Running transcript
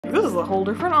like, this is a whole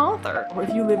different author. Or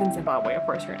if you live in Zimbabwe, of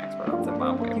course you're an expert on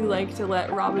Zimbabwe. If you like to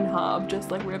let Robin Hobb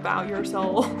just like rip out your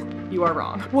soul, you are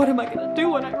wrong. What am I gonna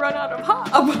do when I run out of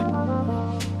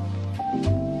Hobb?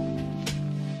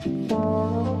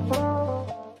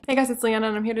 Hey guys, it's Leanna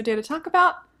and I'm here today to talk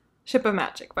about Ship of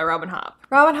Magic by Robin Hobb.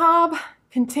 Robin Hobb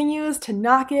continues to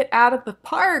knock it out of the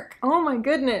park. Oh my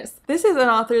goodness. This is an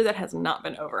author that has not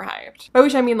been overhyped. By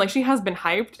which I mean, like, she has been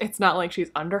hyped. It's not like she's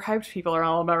underhyped. People are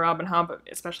all about Robin Hobb,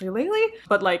 especially lately.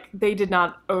 But like, they did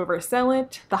not oversell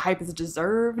it. The hype is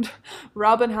deserved.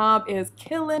 Robin Hobb is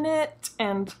killing it.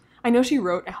 And I know she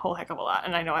wrote a whole heck of a lot,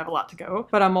 and I know I have a lot to go,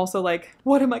 but I'm also like,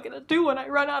 what am I gonna do when I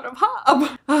run out of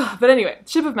Hobb? But anyway,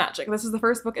 Ship of Magic. This is the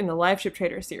first book in the Live Ship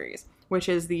Trader series, which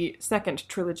is the second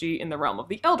trilogy in the realm of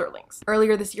the Elderlings.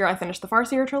 Earlier this year, I finished the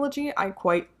Farseer trilogy. I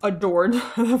quite adored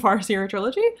the Farseer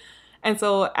trilogy, and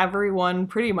so everyone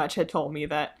pretty much had told me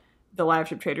that the Live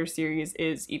Ship Trader series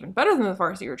is even better than the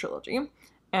Farseer trilogy.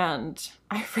 And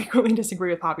I frequently disagree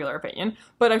with popular opinion,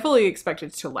 but I fully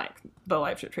expected to like the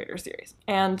Live Ship Trader series.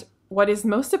 And what is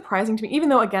most surprising to me, even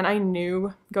though again I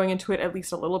knew going into it at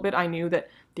least a little bit, I knew that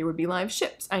there would be live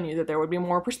ships, I knew that there would be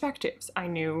more perspectives, I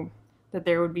knew that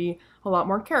there would be a lot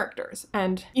more characters.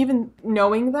 And even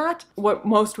knowing that, what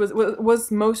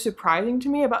was most surprising to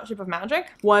me about Ship of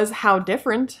Magic was how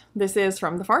different this is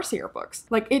from the Farseer books.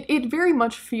 Like, it very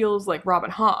much feels like Robin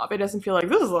Hobb. It doesn't feel like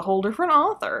this is a whole different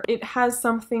author. It has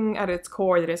something at its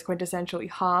core that is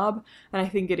quintessentially Hobb, and I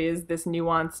think it is this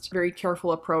nuanced, very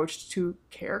careful approach to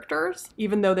characters.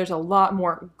 Even though there's a lot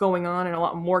more going on and a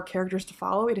lot more characters to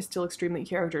follow, it is still extremely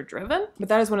character driven. But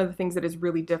that is one of the things that is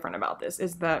really different about this,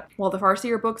 is that while the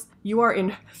Farseer books, you are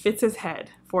in Fitz's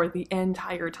head for the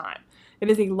entire time. It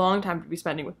is a long time to be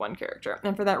spending with one character,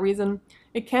 and for that reason,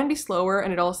 it can be slower,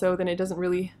 and it doesn't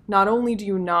really, not only do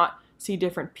you not see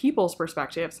different people's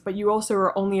perspectives, but you also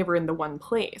are only ever in the one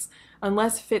place.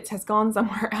 Unless Fitz has gone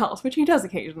somewhere else, which he does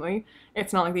occasionally.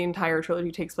 It's not like the entire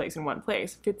trilogy takes place in one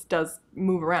place. Fitz does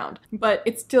move around, but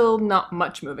it's still not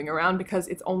much moving around because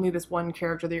it's only this one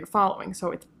character that you're following. So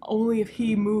it's only if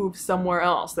he moves somewhere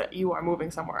else that you are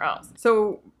moving somewhere else.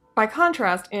 So by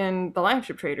contrast, in the Live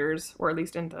Ship Traders, or at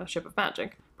least in the Ship of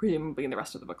Magic, presumably in the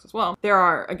rest of the books as well, there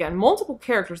are, again, multiple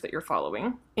characters that you're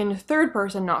following in third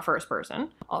person, not first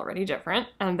person, already different,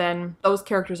 and then those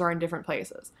characters are in different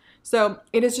places. So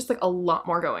it is just like a lot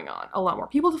more going on, a lot more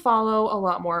people to follow, a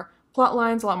lot more plot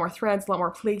lines, a lot more threads, a lot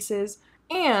more places,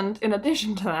 and in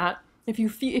addition to that, if you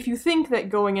think that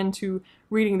going into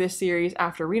reading this series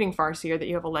after reading Farseer that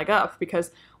you have a leg up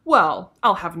because, well,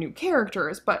 I'll have new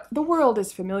characters, but the world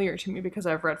is familiar to me because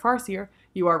I've read Farseer,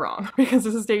 you are wrong. Because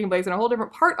this is taking place in a whole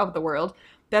different part of the world.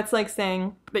 That's like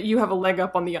saying that you have a leg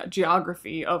up on the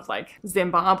geography of, like,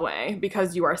 Zimbabwe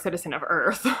because you are a citizen of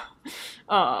Earth.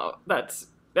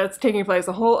 That's taking place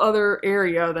a whole other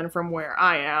area than from where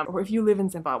I am. Or if you live in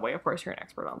Zimbabwe, of course you're an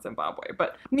expert on Zimbabwe,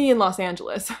 but me in Los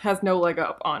Angeles has no leg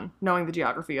up on knowing the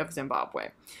geography of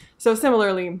Zimbabwe. So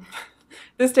similarly,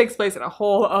 this takes place in a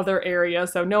whole other area,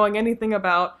 so knowing anything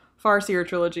about Farseer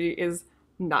trilogy is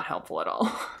not helpful at all.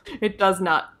 It does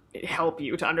not help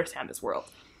you to understand this world.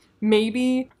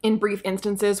 Maybe in brief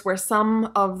instances where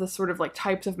some of the sort of like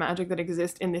types of magic that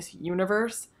exist in this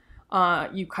universe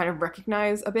you kind of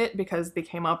recognize a bit because they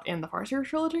came up in the Farseer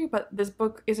trilogy, but this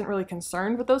book isn't really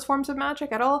concerned with those forms of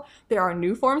magic at all. There are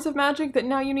new forms of magic that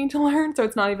now you need to learn, so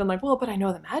it's not even like, well, but I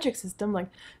know the magic system. Like,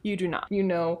 you do not. You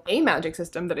know a magic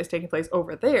system that is taking place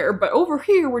over there, but over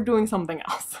here we're doing something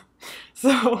else.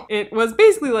 So it was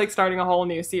basically like starting a whole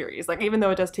new series. Like, even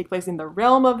though it does take place in the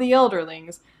realm of the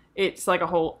Elderlings, it's like a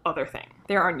whole other thing.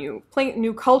 There are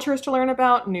new cultures to learn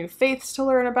about, new faiths to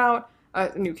learn about,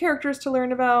 new characters to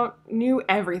learn about, new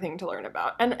everything to learn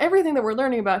about. And everything that we're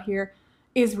learning about here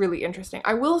is really interesting.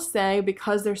 I will say,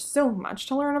 because there's so much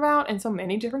to learn about and so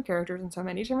many different characters and so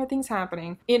many different things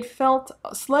happening, it felt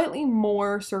slightly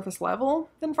more surface level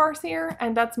than Farseer.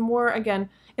 And that's more, again,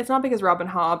 it's not because Robin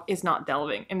Hobb is not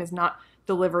delving and is not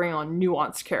delivering on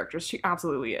nuanced characters. She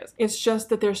absolutely is. It's just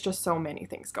that there's just so many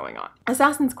things going on.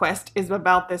 Assassin's Quest is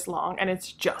about this long and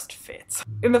it's just Fitz.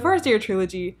 In the Farseer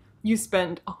trilogy, you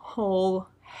spend a whole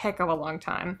heck of a long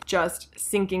time just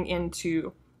sinking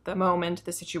into the moment,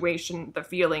 the situation, the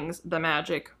feelings, the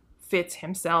magic, Fitz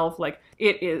himself. Like,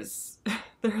 it is,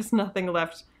 there's nothing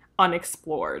left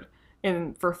unexplored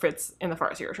for Fitz in the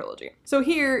Farseer trilogy. So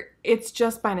here, it's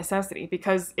just by necessity,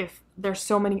 because if there's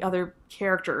so many other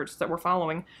characters that we're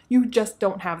following, you just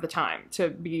don't have the time to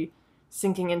be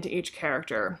sinking into each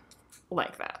character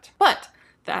like that. But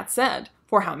that said,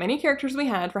 for how many characters we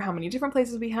had, for how many different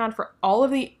places we had, for all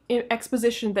of the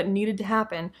exposition that needed to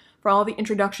happen, for all the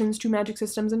introductions to magic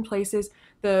systems and places,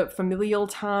 the familial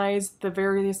ties, the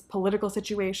various political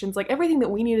situations, like everything that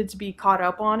we needed to be caught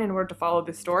up on in order to follow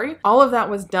this story. All of that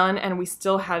was done, and we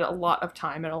still had a lot of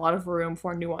time and a lot of room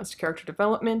for nuanced character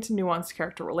development, nuanced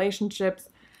character relationships,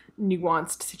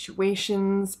 nuanced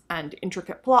situations, and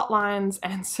intricate plot lines.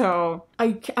 And so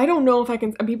I don't know if I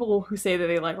can, people who say that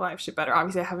they like Live Ship better,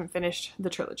 obviously I haven't finished the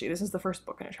trilogy. This is the first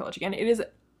book in a trilogy, and it is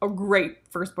a great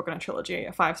first book in a trilogy,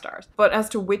 5 stars. But as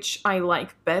to which I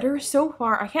like better, so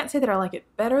far, I can't say that I like it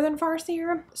better than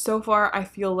Farseer. So far, I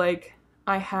feel like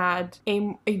I had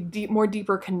a more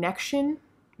deeper connection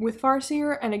with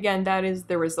Farseer, and again, that is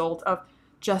the result of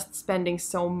just spending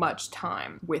so much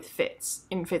time with Fitz,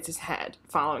 in Fitz's head,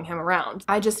 following him around.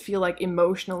 I just feel like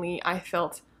emotionally I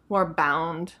felt more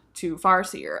bound to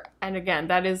Farseer. And again,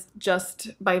 that is just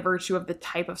by virtue of the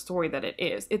type of story that it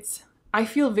is. I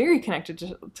feel very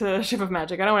connected to Ship of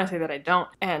Magic. I don't want to say that I don't.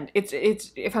 And it's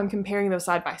if I'm comparing those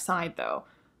side by side though,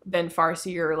 then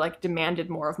Farseer like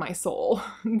demanded more of my soul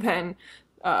than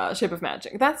Ship of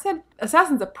Magic. That said,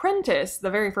 Assassin's Apprentice, the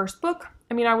very first book,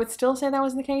 I mean, I would still say that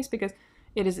was the case because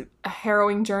it is a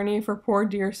harrowing journey for poor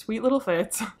dear sweet little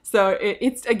Fitz. So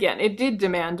it did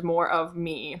demand more of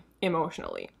me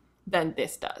emotionally than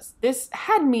this does. This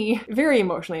had me very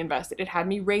emotionally invested. It had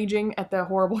me raging at the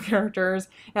horrible characters,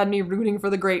 it had me rooting for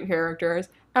the great characters.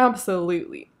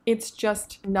 Absolutely. It's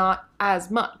just not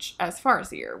as much as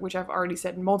Farseer, which I've already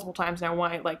said multiple times now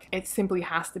why, like, it simply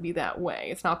has to be that way.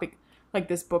 It's not like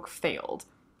this book failed.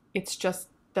 It's just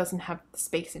doesn't have the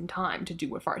space and time to do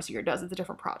what Farseer does. It's a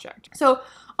different project. So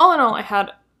all in all, I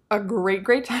had a great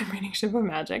time reading Ship of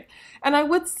Magic. And I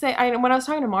would say, when I was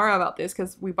talking to Mara about this,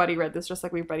 because we buddy read this just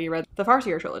like we buddy read the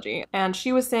Farseer trilogy, and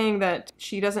she was saying that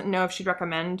she doesn't know if she'd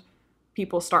recommend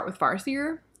people start with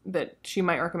Farseer, that she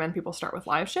might recommend people start with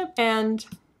Live Ship. And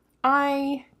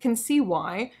I can see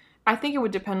why. I think it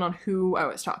would depend on who I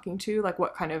was talking to, like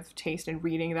what kind of taste in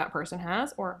reading that person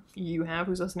has, or you have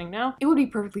who's listening now. It would be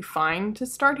perfectly fine to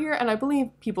start here, and I believe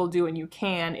people do and you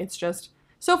can. It's just,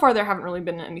 so far there haven't really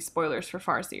been any spoilers for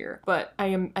Farseer, but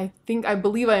I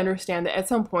believe I understand that at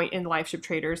some point in Live Ship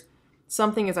Traders,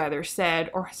 something is either said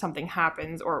or something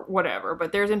happens or whatever,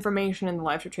 but there's information in the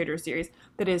Live Ship Traders series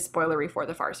that is spoilery for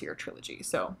the Farseer trilogy.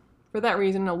 So for that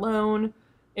reason alone,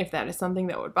 if that is something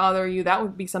that would bother you, that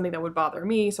would be something that would bother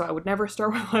me, so I would never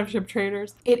start with Live Ship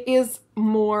Traders. It is a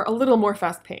little more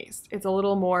fast-paced. It's a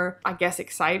little more, I guess,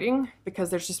 exciting, because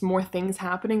there's just more things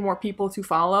happening, more people to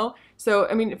follow. So,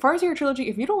 I mean, Farseer trilogy,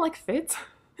 if you don't like Fitz,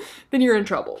 then you're in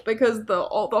trouble, because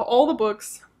all the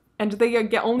books, and they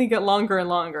only get longer and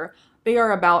longer, they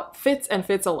are about Fitz and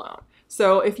Fitz alone.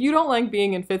 So if you don't like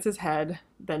being in Fitz's head,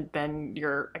 then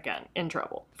you're, again, in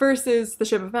trouble. Versus the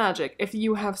Ship of Magic. If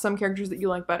you have some characters that you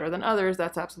like better than others,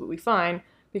 that's absolutely fine,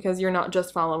 because you're not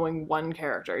just following one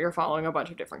character, you're following a bunch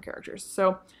of different characters.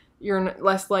 So you're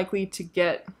less likely to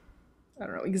get, I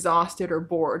don't know, exhausted or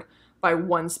bored by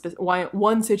one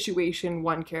situation,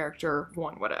 one character,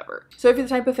 one whatever. So if you're the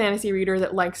type of fantasy reader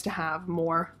that likes to have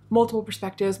more multiple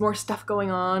perspectives, more stuff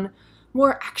going on,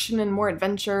 more action and more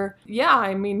adventure,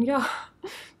 yeah,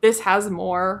 this has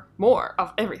more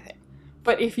of everything.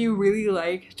 But if you really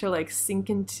like to sink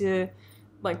into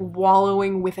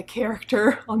wallowing with a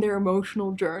character on their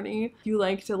emotional journey, you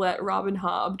like to let Robin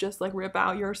Hobb just rip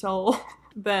out your soul,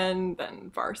 then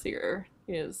Farseer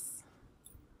is,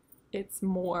 it's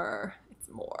more.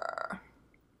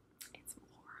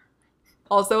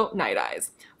 Also, Night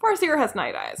Eyes. Farseer has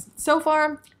Night Eyes. So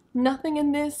far, nothing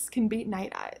in this can beat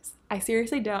Night Eyes. I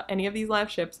seriously doubt any of these live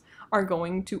ships are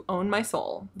going to own my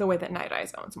soul the way that Night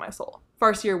Eyes owns my soul.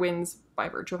 Farseer wins by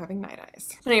virtue of having Night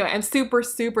Eyes. Anyway, I'm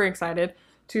super excited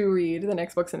to read the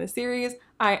next books in this series.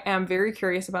 I am very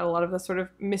curious about a lot of the sort of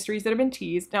mysteries that have been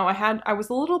teased. Now, I was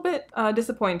a little bit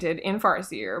disappointed in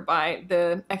Farseer by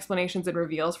the explanations and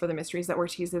reveals for the mysteries that were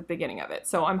teased at the beginning of it.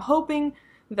 So I'm hoping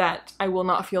that I will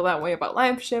not feel that way about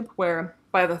Live Ship, where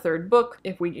by the third book,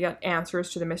 if we get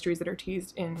answers to the mysteries that are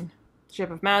teased in Ship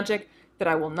of Magic, that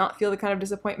I will not feel the kind of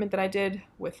disappointment that I did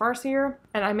with Farseer.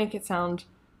 And I make it sound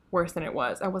worse than it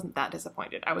was. I wasn't that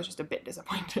disappointed. I was just a bit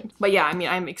disappointed. But yeah,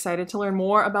 I'm excited to learn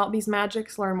more about these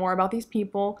magics, learn more about these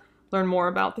people, learn more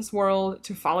about this world,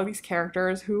 to follow these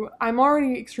characters who I'm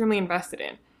already extremely invested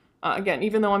in. Again,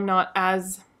 even though I'm not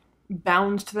as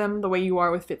bound to them the way you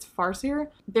are with Fitz Farseer,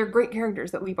 they're great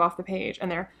characters that leap off the page, and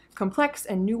they're complex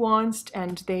and nuanced,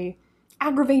 and they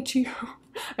aggravate you,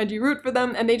 and you root for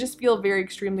them, and they just feel very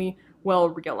extremely well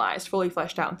realized, fully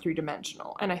fleshed out and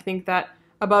three-dimensional. And I think that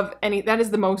above any, that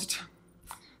is the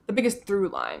the biggest through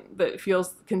line that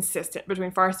feels consistent between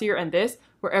Farseer and this,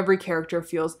 where every character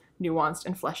feels nuanced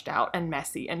and fleshed out and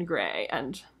messy and gray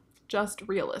and just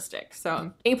realistic.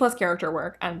 So A+ character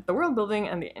work, and the world building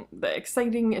and the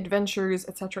exciting adventures,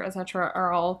 etc., etc.,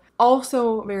 are all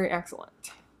also very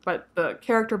excellent. But the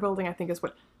character building, I think, is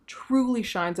what truly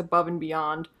shines above and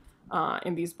beyond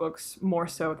in these books, more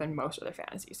so than most other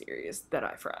fantasy series that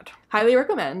I've read. Highly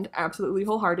recommend, absolutely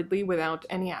wholeheartedly, without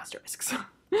any asterisks.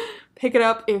 Pick it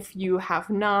up if you have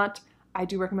not. I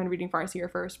do recommend reading Farseer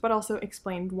first, but also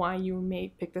explain why you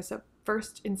may pick this up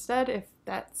first instead if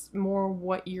that's more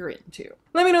what you're into.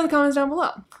 Let me know in the comments down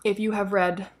below if you have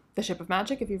read The Ship of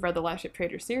Magic, if you've read the Live Ship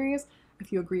Trader series,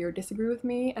 if you agree or disagree with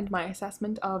me and my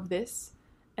assessment of this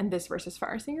and this versus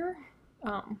Farseer.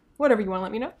 Whatever you want to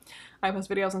let me know. I post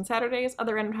videos on Saturdays,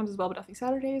 other random times as well, but definitely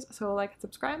Saturdays, so like and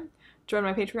subscribe. Join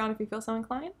my Patreon if you feel so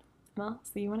inclined, and I'll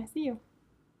see you when I see you.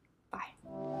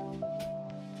 Bye.